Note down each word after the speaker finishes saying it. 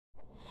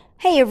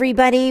Hey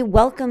everybody,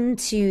 welcome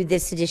to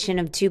this edition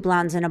of Two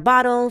Blondes in a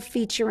Bottle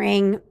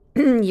featuring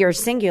your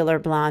singular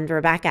blonde,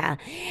 Rebecca.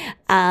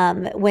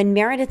 When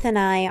Meredith and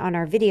I on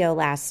our video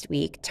last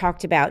week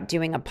talked about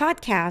doing a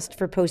podcast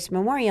for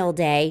post-Memorial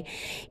Day,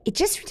 it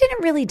just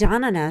didn't really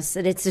dawn on us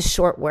that it's a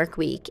short work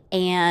week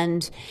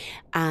and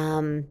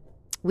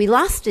we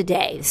lost a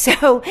day.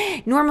 So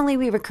normally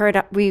we record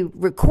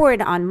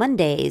on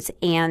Mondays,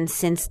 and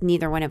since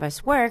neither one of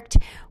us worked,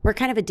 we're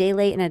kind of a day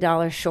late and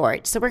 $1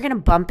 short. So we're going to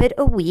bump it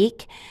a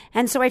week.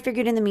 And so I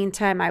figured in the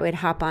meantime, I would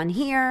hop on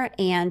here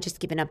and just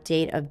give an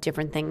update of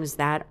different things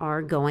that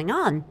are going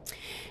on.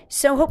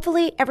 So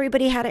hopefully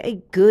everybody had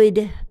a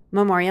good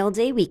Memorial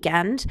Day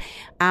weekend.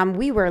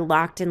 We were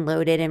locked and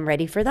loaded and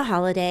ready for the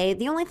holiday.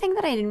 The only thing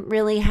that I didn't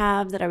really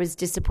have that I was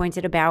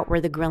disappointed about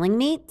were the grilling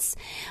meats.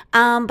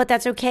 But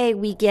that's okay.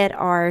 We get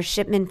our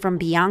shipment from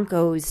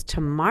Bianco's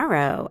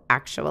tomorrow,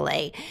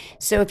 actually.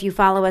 So if you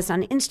follow us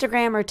on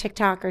Instagram or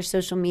TikTok or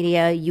social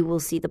media, you will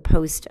see the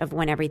post of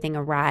when everything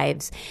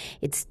arrives.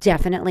 It's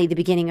definitely the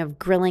beginning of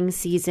grilling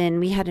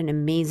season. We had an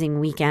amazing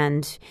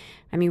weekend.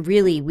 I mean,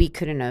 really, we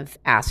couldn't have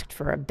asked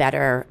for a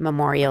better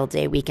Memorial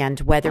Day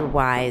weekend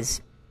weather-wise.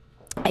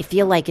 I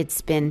feel like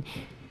it's been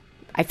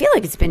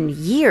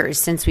years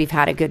since we've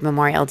had a good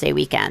Memorial Day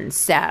weekend.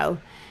 So,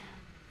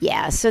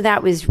 yeah, so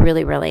that was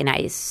really, really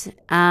nice.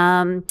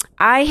 I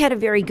had a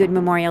very good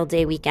Memorial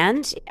Day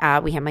weekend.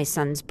 We had my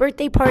son's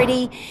birthday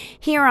party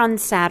here on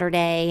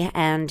Saturday,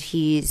 and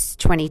he's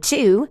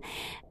 22.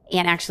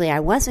 And actually, I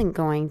wasn't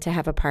going to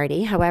have a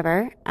party.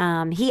 However,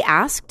 he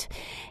asked.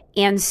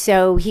 And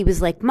so he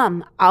was like,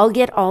 Mom, I'll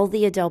get all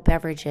the adult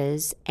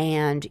beverages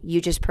and you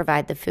just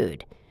provide the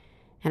food.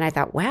 And I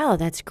thought, wow,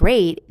 that's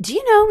great. Do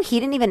you know, he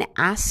didn't even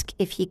ask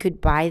if he could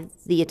buy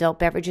the adult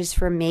beverages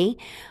for me.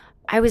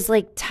 I was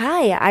like,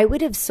 Ty, I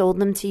would have sold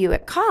them to you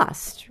at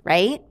cost,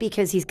 right?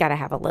 Because he's got to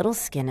have a little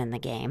skin in the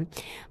game.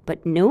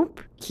 But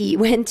nope, he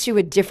went to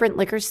a different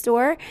liquor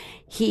store.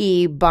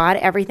 He bought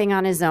everything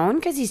on his own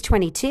because he's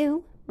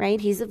 22.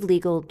 Right? He's of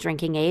legal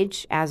drinking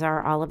age, as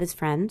are all of his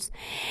friends.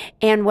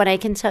 And what I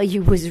can tell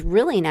you was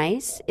really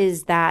nice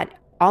is that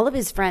all of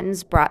his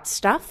friends brought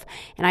stuff,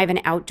 and I have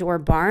an outdoor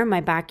bar in my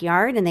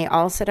backyard, and they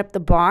all set up the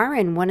bar,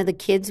 and one of the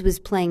kids was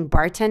playing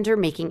bartender,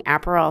 making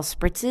Aperol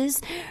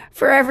spritzes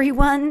for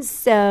everyone.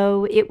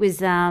 So it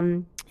was,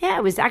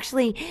 it was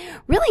actually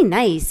really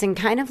nice and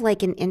kind of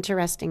like an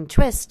interesting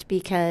twist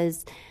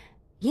because,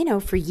 you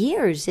know, for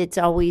years it's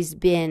always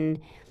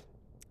been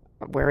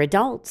we're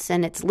adults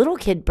and it's little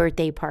kid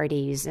birthday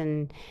parties.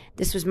 And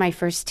this was my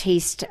first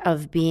taste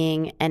of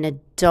being an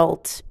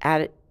adult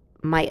at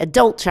my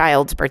adult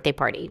child's birthday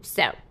party.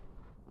 So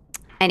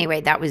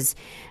anyway, that was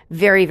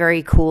very,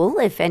 very cool.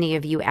 If any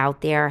of you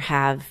out there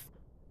have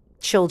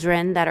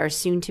children that are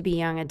soon to be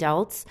young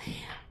adults,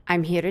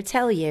 I'm here to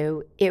tell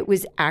you it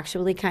was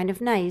actually kind of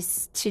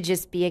nice to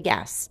just be a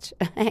guest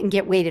and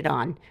get waited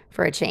on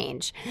for a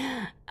change.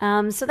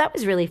 So that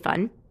was really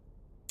fun.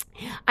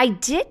 I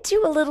did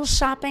do a little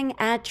shopping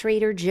at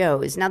Trader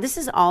Joe's. Now, this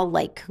is all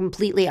like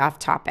completely off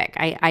topic.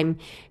 I'm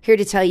here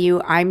to tell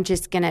you I'm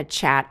just going to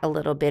chat a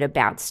little bit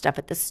about stuff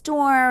at the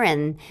store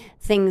and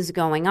things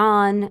going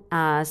on.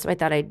 So I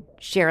thought I'd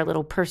share a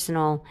little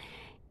personal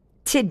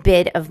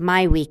tidbit of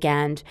my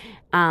weekend.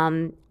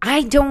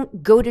 I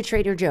don't go to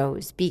Trader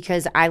Joe's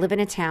because I live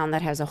in a town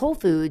that has a Whole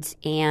Foods,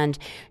 and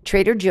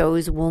Trader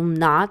Joe's will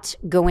not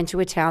go into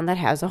a town that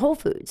has a Whole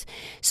Foods.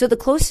 So the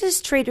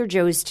closest Trader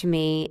Joe's to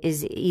me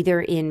is either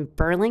in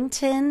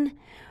Burlington,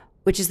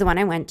 which is the one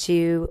I went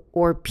to,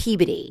 or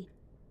Peabody.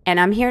 And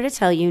I'm here to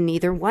tell you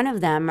neither one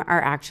of them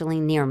are actually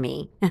near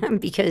me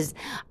because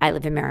I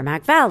live in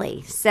Merrimack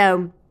Valley.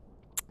 So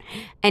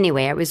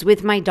anyway, I was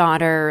with my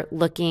daughter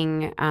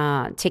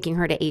taking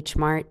her to H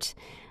Mart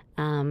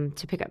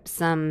to pick up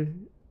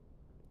some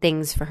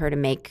things for her to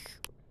make,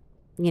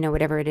 you know,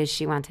 whatever it is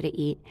she wanted to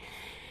eat.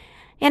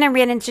 And I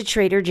ran into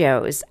Trader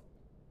Joe's.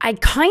 I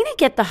kind of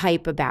get the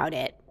hype about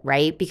it,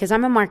 right? Because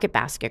I'm a market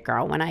basket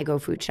girl when I go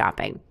food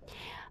shopping.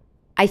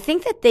 I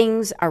think that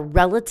things are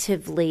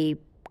relatively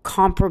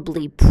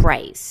comparably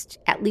priced,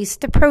 at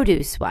least the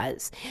produce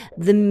was.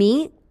 The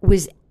meat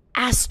was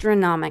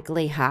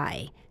astronomically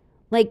high.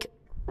 Like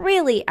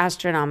really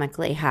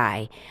astronomically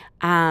high,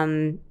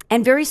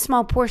 and very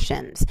small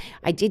portions.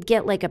 I did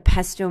get like a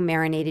pesto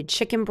marinated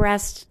chicken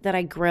breast that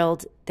I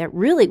grilled that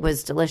really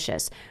was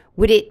delicious.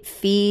 Would it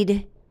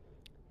feed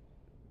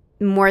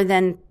more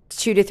than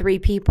 2 to 3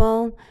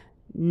 people?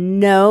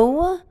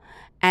 No.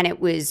 And it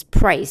was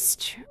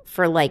priced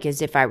for like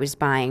as if I was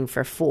buying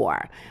for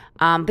 4.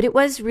 But it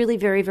was really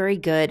very, very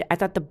good. I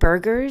thought the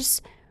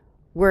burgers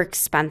were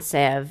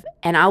expensive.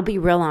 And I'll be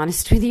real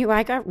honest with you,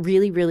 I got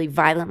really, really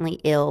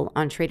violently ill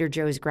on Trader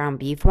Joe's ground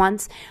beef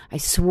once. I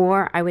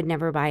swore I would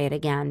never buy it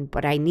again,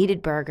 but I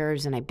needed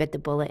burgers and I bit the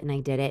bullet and I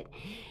did it.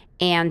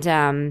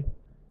 And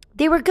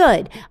they were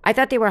good. I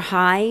thought they were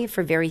high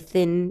for very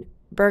thin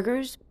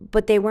burgers,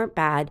 but they weren't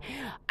bad.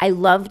 I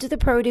loved the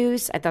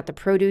produce. I thought the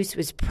produce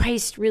was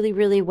priced really,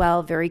 really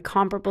well, very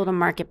comparable to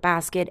Market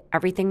Basket.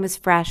 Everything was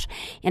fresh.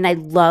 And I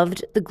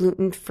loved the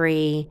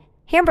gluten-free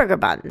hamburger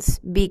buns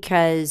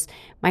because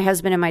my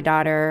husband and my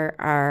daughter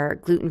are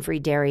gluten-free,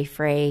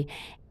 dairy-free,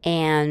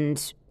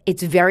 and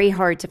it's very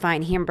hard to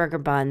find hamburger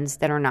buns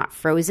that are not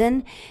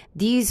frozen.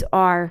 These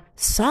are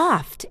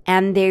soft,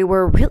 and they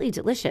were really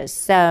delicious.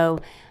 So,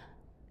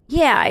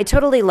 yeah, I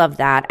totally love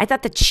that. I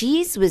thought the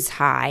cheese was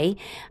high.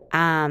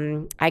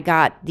 I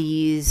got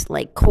these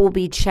like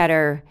Colby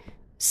cheddar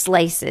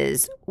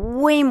slices,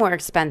 way more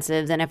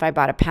expensive than if I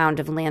bought a pound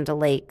of Land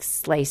O'Lakes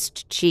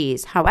sliced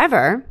cheese.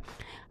 However,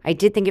 I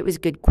did think it was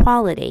good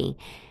quality.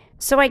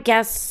 So I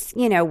guess,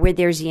 where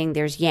there's yin,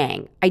 there's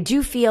yang. I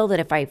do feel that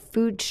if I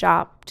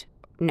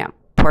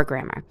poor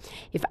grammar.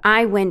 If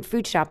I went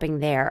food shopping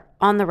there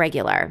on the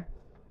regular,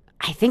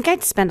 I think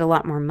I'd spend a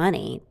lot more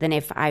money than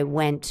if I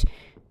went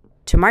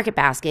to Market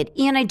Basket.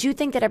 And I do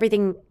think that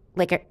everything,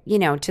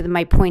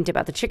 my point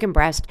about the chicken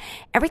breast,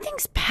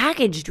 everything's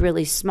packaged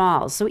really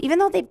small. So even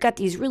though they've got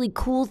these really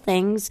cool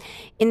things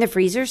in the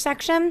freezer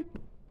section,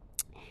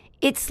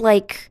 it's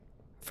like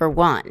for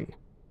one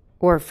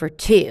or for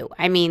two.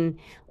 I mean,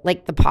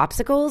 like the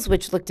popsicles,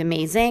 which looked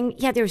amazing.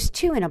 Yeah, there's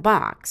 2 in a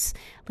box.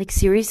 Like,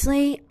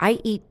 seriously, I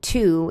eat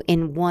 2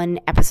 in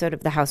one episode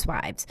of The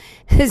Housewives.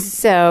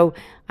 So,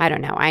 I don't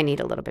know. I need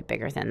a little bit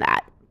bigger than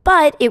that.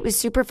 But it was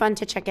super fun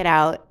to check it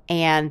out.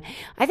 And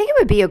I think it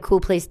would be a cool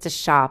place to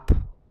shop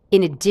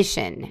in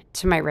addition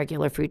to my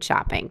regular food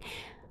shopping.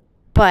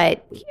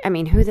 But, I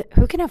mean,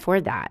 who can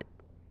afford that,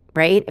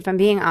 right? If I'm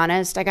being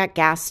honest, I got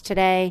gas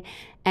today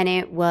and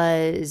it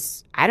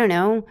was, I don't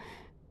know,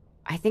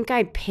 I think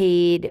I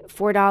paid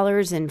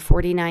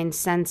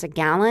 $4.49 a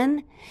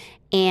gallon,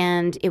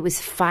 and it was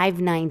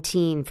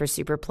 $5.19 for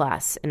Super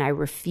Plus, and I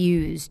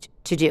refused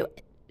to do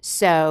it.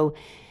 So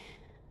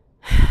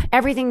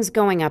everything's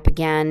going up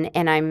again,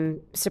 and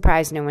I'm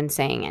surprised no one's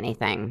saying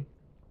anything.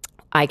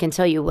 I can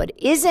tell you what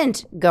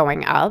isn't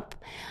going up,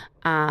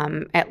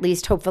 at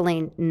least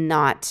hopefully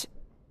not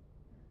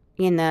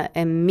in the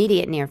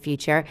immediate near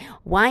future.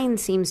 Wine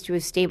seems to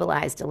have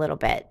stabilized a little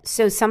bit.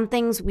 So some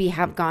things we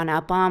have gone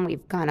up on.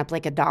 We've gone up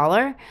like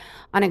 $1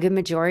 on a good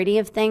majority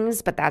of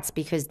things, but that's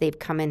because they've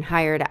come in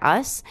higher to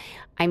us.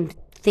 I'm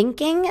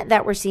thinking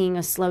that we're seeing a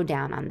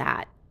slowdown on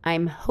that.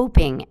 I'm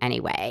hoping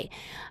anyway.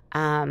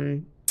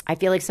 I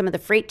feel like some of the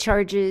freight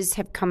charges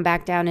have come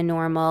back down to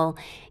normal.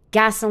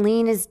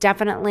 Gasoline is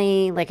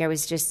definitely, like I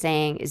was just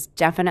saying, is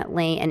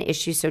definitely an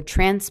issue. So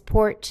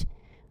transport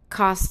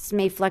costs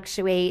may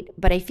fluctuate,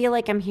 but I feel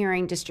like I'm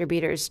hearing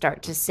distributors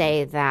start to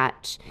say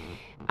that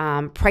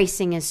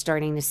pricing is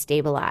starting to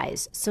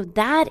stabilize. So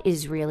that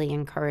is really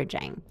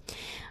encouraging.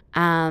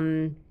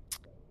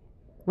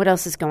 What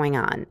else is going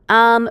on?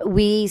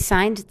 We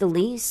signed the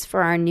lease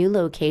for our new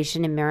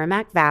location in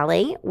Merrimack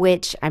Valley,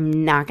 which I'm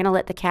not going to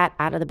let the cat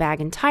out of the bag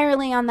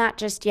entirely on that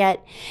just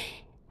yet.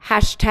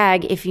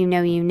 Hashtag if you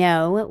know, you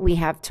know. We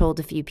have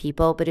told a few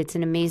people, but it's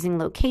an amazing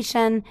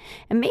location.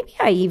 And maybe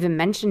I even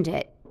mentioned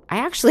it. I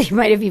actually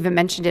might have even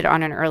mentioned it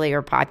on an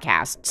earlier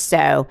podcast.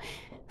 So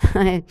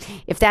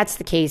if that's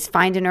the case,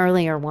 find an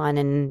earlier one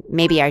and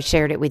maybe I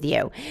shared it with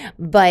you.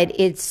 But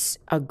it's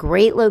a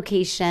great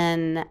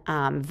location,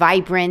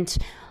 vibrant,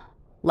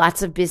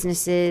 lots of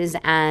businesses,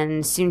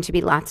 and soon to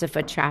be lots of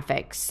foot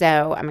traffic.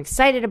 So I'm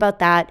excited about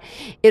that.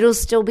 It'll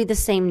still be the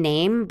same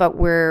name, but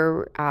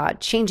we're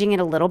changing it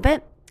a little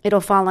bit. It'll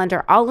fall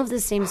under all of the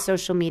same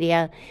social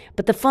media,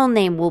 but the full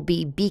name will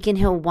be Beacon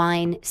Hill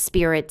Wine,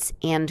 Spirits,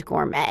 and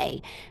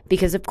Gourmet.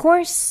 Because, of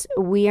course,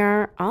 we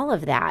are all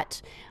of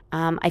that.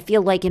 I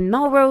feel like in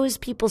Melrose,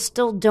 people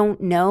still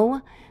don't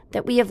know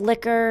that we have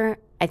liquor.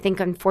 I think,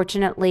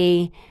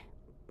 unfortunately,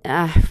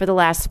 for the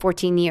last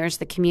 14 years,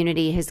 the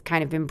community has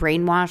kind of been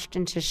brainwashed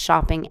into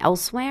shopping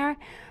elsewhere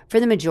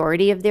for the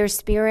majority of their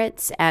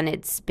spirits, and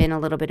it's been a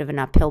little bit of an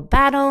uphill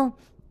battle.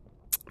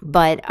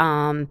 But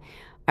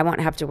I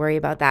won't have to worry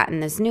about that in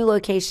this new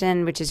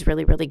location, which is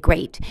really, really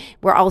great.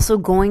 We're also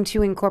going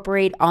to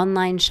incorporate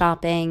online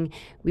shopping.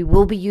 We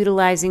will be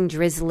utilizing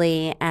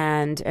Drizzly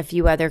and a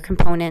few other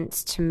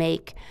components to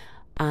make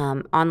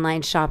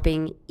online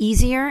shopping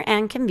easier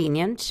and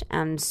convenient.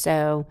 And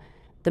so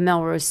the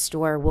Melrose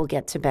store will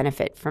get to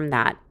benefit from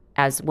that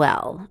as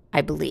well,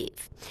 I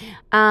believe.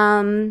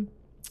 So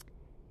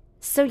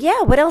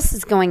yeah, what else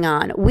is going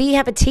on? We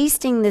have a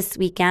tasting this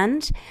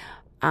weekend.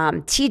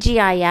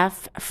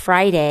 TGIF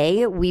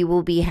Friday, we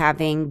will be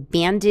having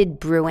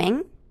Banded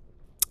Brewing.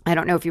 I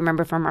don't know if you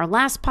remember from our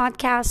last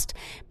podcast,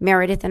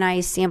 Meredith and I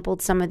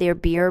sampled some of their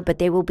beer, but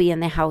they will be in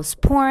the house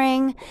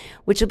pouring,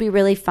 which will be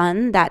really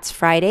fun. That's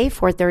Friday,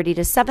 4:30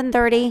 to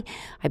 7:30.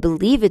 I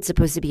believe it's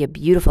supposed to be a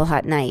beautiful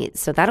hot night,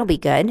 so that'll be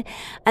good.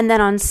 And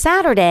then on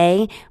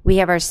Saturday, we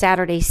have our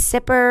Saturday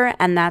Sipper,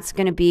 and that's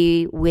going to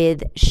be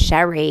with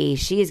Sherry.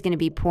 She is going to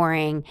be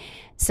pouring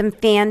some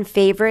fan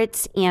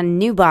favorites and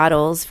new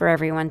bottles for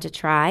everyone to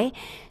try.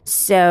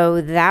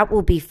 So that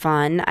will be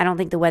fun. I don't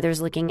think the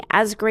weather's looking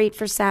as great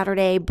for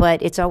Saturday,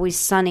 but it's always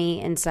sunny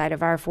inside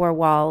of our four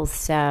walls.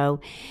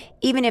 So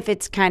even if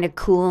it's kind of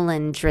cool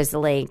and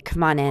drizzly,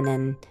 come on in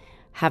and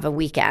have a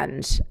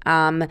weekend.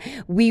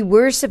 We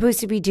were supposed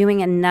to be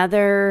doing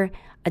another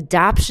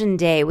adoption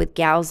day with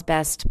Gal's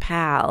Best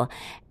Pal.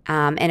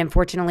 And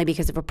unfortunately,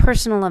 because of a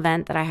personal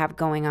event that I have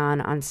going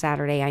on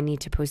Saturday, I need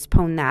to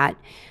postpone that.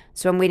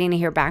 So I'm waiting to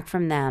hear back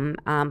from them.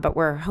 But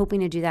we're hoping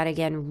to do that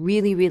again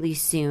really, really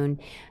soon.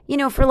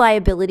 For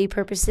liability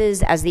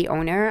purposes, as the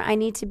owner, I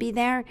need to be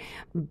there.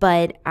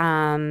 But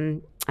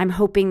I'm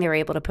hoping they're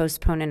able to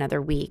postpone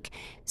another week.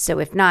 So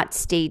if not,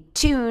 stay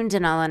tuned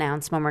and I'll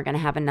announce when we're going to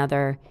have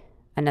another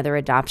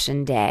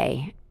adoption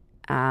day.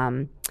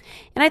 And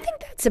I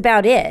think that's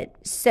about it.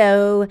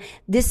 So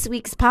this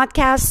week's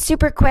podcast,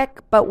 super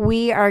quick, but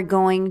we are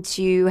going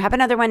to have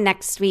another one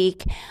next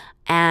week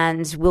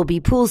and we'll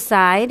be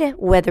poolside,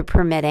 weather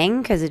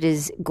permitting, because it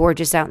is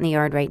gorgeous out in the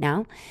yard right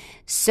now.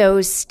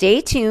 So stay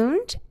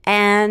tuned.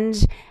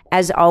 And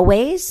as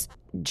always,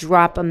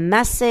 drop a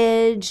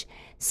message,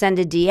 send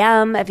a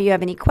DM if you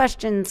have any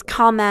questions,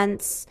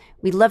 comments.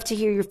 We'd love to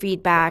hear your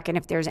feedback. And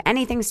if there's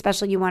anything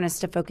special you want us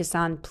to focus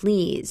on,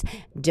 please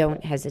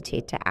don't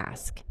hesitate to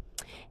ask.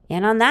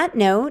 And on that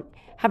note,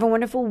 have a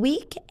wonderful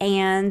week,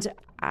 and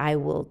I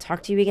will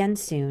talk to you again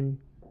soon.